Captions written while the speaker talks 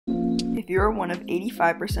If you are one of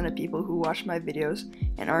 85% of people who watch my videos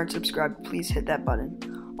and aren't subscribed, please hit that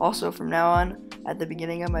button. Also, from now on, at the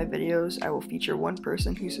beginning of my videos, I will feature one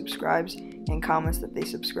person who subscribes and comments that they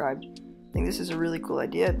subscribed. I think this is a really cool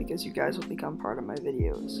idea because you guys will become part of my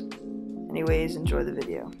videos. Anyways, enjoy the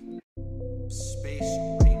video. Space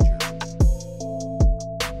Ranger.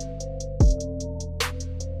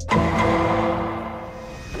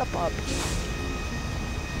 Up.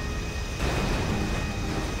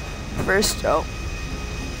 First, oh,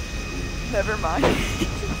 never mind. I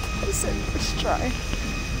said first try.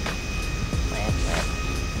 Land.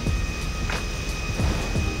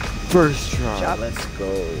 First try. Job. Let's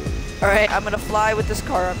go. All right, I'm gonna fly with this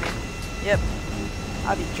car on me. Yep.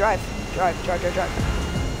 Abby, drive.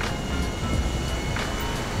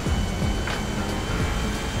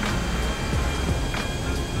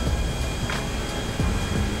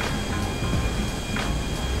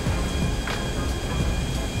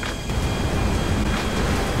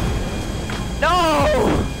 No!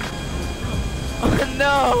 Oh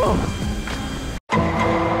no!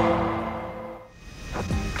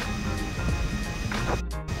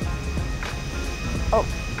 Oh,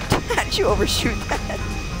 how did you overshoot that?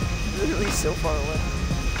 Literally so far away.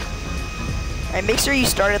 Alright, make sure you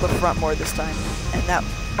start at the front more this time. And that,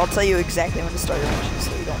 I'll tell you exactly when to start your engine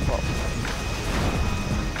so you don't fall.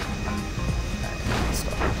 Alright,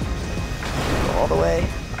 start. Go all the way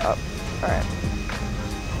up. Alright.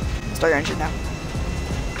 Start your engine now.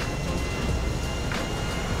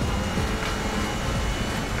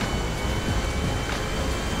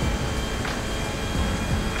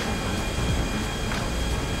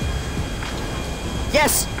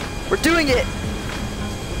 Yes! We're doing it!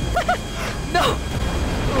 No!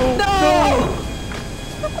 No!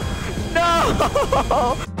 No!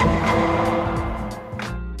 Up.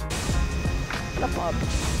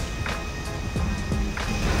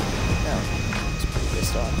 No. It's pretty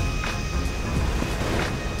pissed off.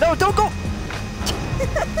 No, don't go!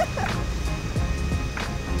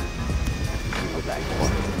 Go back.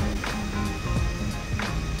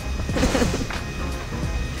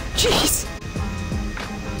 Jeez!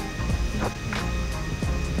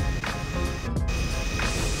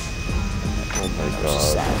 Oh my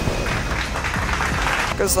god.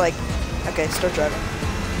 Because, like, okay, start driving.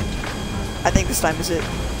 I think this time is it.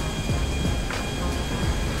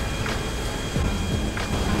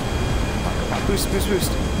 Come on, boost.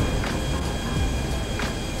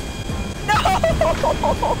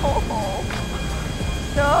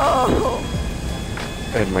 No!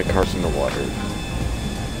 And my car's in the water.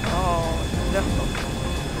 Oh, no.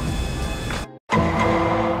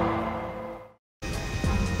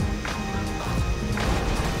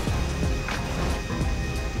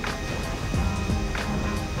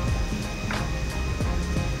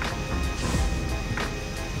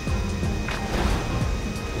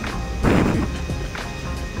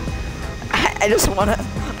 I just wanna,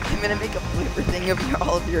 I'm gonna make a blooper thing of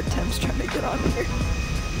all of your attempts trying to get on here.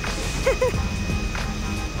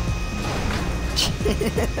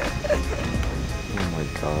 Oh my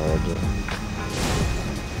god.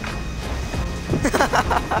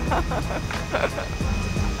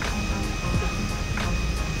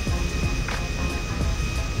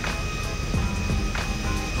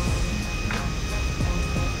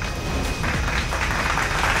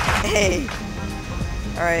 Hey!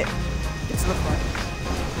 Alright. It's the front.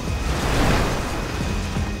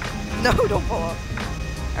 No, don't fall off.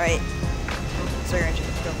 Alright. Start your engine.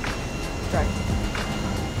 Go. Drive.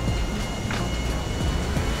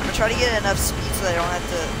 I'm gonna try to get enough speed so that I don't have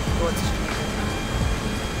to go into street.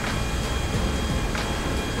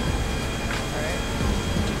 Alright.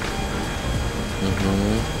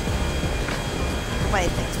 Put my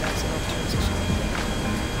things down so I don't transition.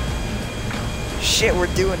 Shit,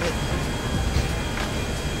 we're doing it.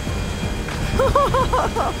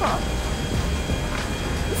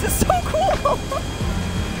 This is so cool!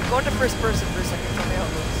 Go into first person for a second, tell me how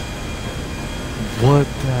it looks. What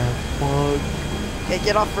the fuck? Okay,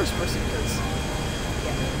 get off first person because...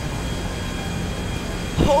 Yeah.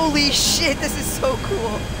 Holy shit, this is so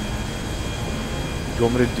cool! You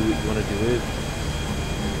want me to do it? You want to do it?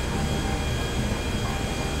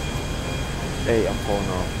 Hey, I'm falling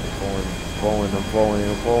off. I'm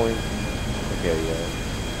falling. Okay, yeah.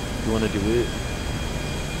 You want to do it?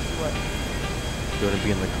 What? You want to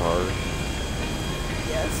be in the car?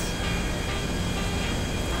 Yes.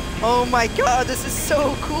 Oh my god, this is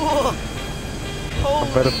so cool! Holy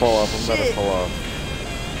I'm about to fall off. shit.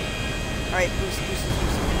 Alright, boost.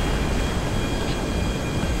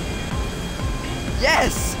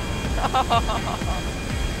 Yes!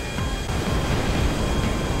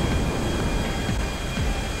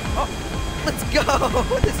 Oh. Let's go!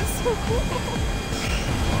 This is so cool!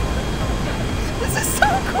 This is so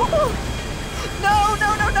cool! No,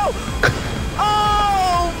 no, no, no!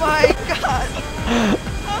 Oh my god!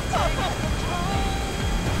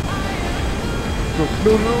 No,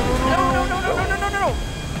 no, no, No, no, no, no, no, no, no, no!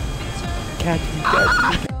 Catch me,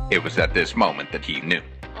 catch me, It was at this moment that he knew.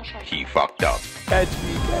 He fucked up. catch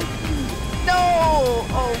me, catch me. No!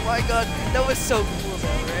 Oh my god, that was so cool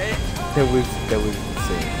though, right? That was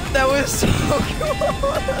insane. That was so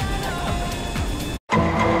cool!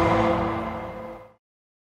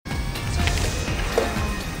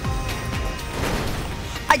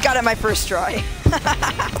 I got it my first try.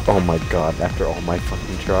 Oh my god, after all my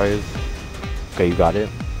fucking tries. Okay, you got it?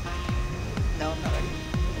 No, I'm not ready.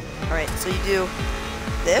 Alright, so you do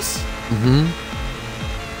this. Mm-hmm.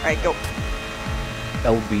 Alright, go.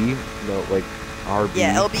 LB? No, like RB.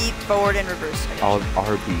 Yeah, LB, forward and reverse. I got you.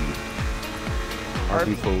 RB. RB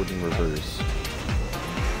RB. forward and reverse.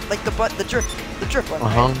 Like the drift one,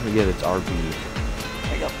 Uh-huh, right? yeah, that's RB.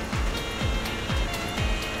 There you go.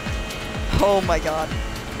 Oh my god.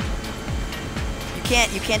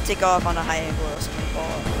 You can't take off on a high angle or else you're gonna fall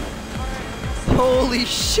off. Holy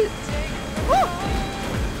shit! Woo!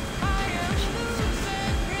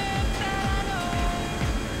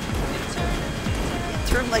 You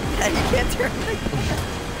turn like that, you can't turn like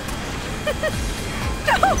that.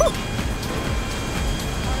 No!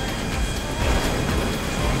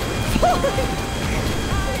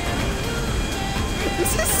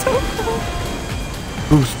 This is so cool!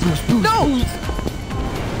 Boost, boost, boost! No!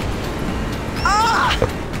 Ah!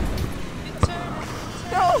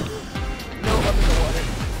 No! No, I'm in the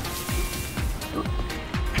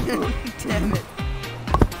water. Damn it.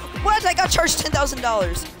 What? I got charged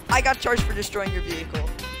 $10,000. I got charged for destroying your vehicle.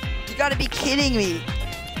 You gotta be kidding me.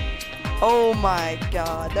 Oh my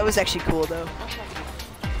god. That was actually cool though.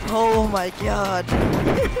 Oh my god.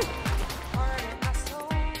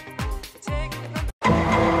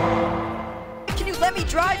 Can you let me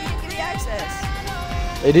drive? You didn't give me access.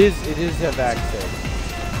 It is have access.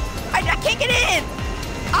 I can't get in!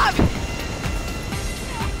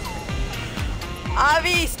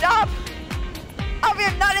 Avi, stop! Avi,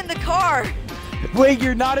 I'm not in the car! Wait,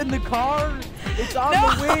 you're not in the car? It's on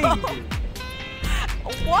No! the wing!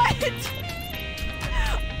 What?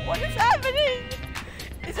 What is happening?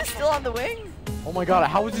 Is it still on the wing? Oh my god,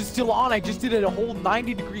 how is it still on? I just did a whole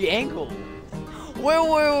 90-degree angle.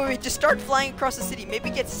 Wait. Just start flying across the city. Maybe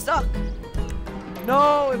get stuck.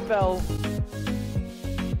 No, it fell.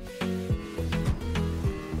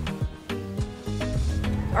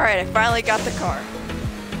 Alright, I finally got the car.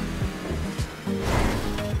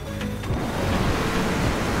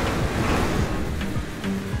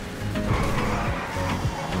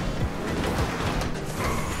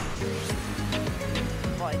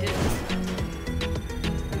 Well, I did it.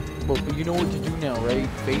 Well, but you know what to do now, right?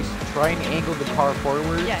 Try and angle the car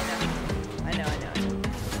forward. Yeah, I know.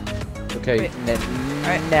 Okay, Wait. and then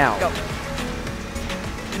Alright, now. go.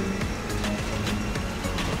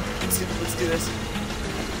 Let's do this.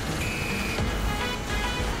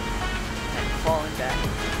 And falling back.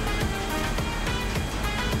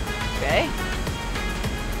 Okay.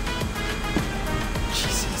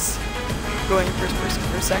 Jesus. Going in first person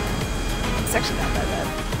for a second. It's actually not that bad.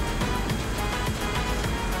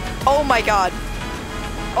 Oh my god.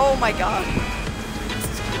 Oh my god. This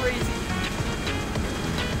is crazy.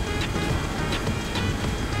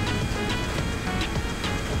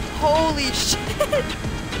 Holy shit!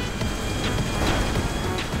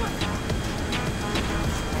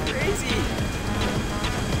 Crazy!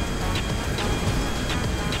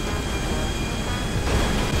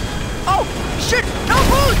 Oh shit! No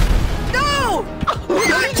boost! No!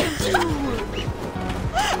 What?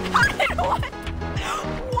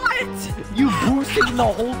 What? You boosted and the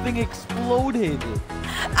whole thing exploded.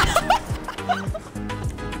 I'll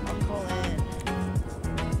call in.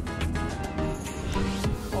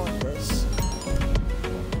 Call it this.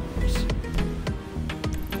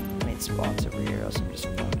 Wait, spots over here, else I'm just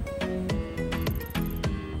fun.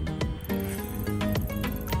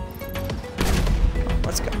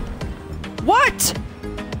 Let's go. What?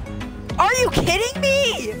 Are you kidding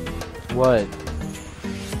me? What?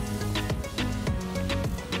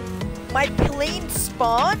 My plane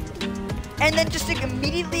spawned and then just like,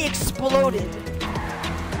 immediately exploded. I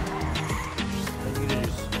need to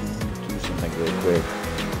just do something really quick.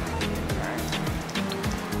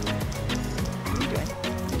 What are you doing?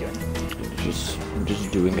 What are you doing? I'm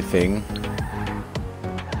just doing a thing.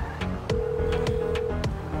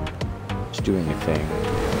 Just doing a thing.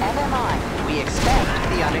 MMI, we expect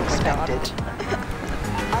the unexpected.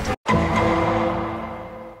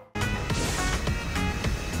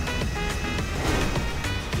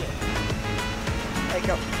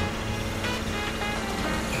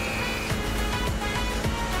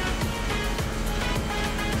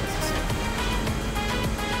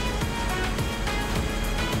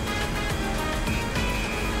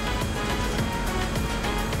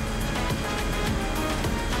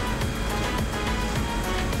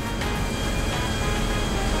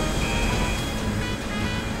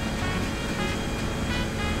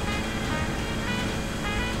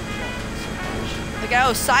 Look at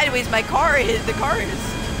how sideways my car is. The car is.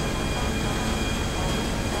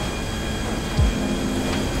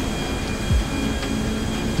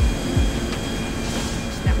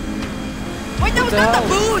 Wait, that was not the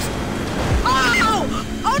boost! Oh!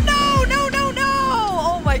 Oh no! No, no, no!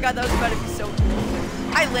 Oh my god, that was about to be so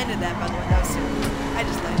cool. I landed that, by the way. That was so cool. I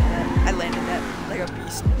just landed that. I landed that like a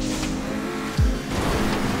beast.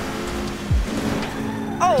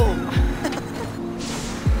 Oh!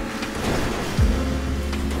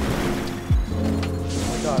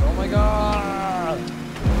 Oh my god!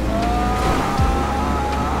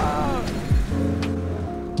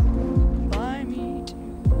 Fly me to.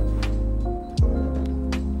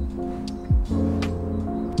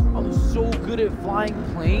 I'm so good at flying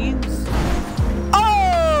planes.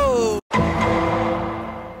 Oh!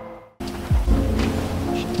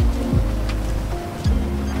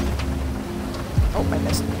 Oh, I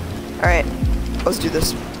missed. Alright, let's do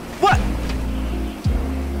this. What?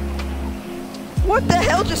 What the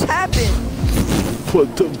hell just happened?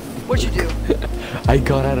 What the? What'd you do? I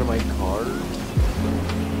got out of my car.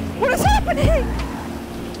 What is happening?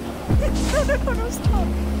 No, no, no, no, stop.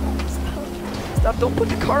 Stop. Stop, don't put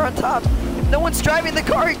the car on top. If no one's driving the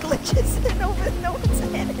car, it glitches. No one's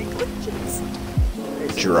in it, it glitches.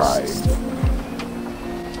 Drive.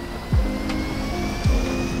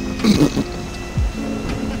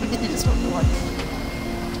 You just went one.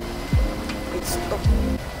 Wait, stop.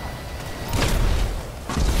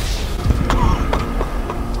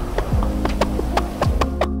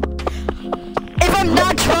 If I'm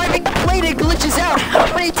not driving the plane, it glitches out.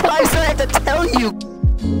 How many times do I have to tell you?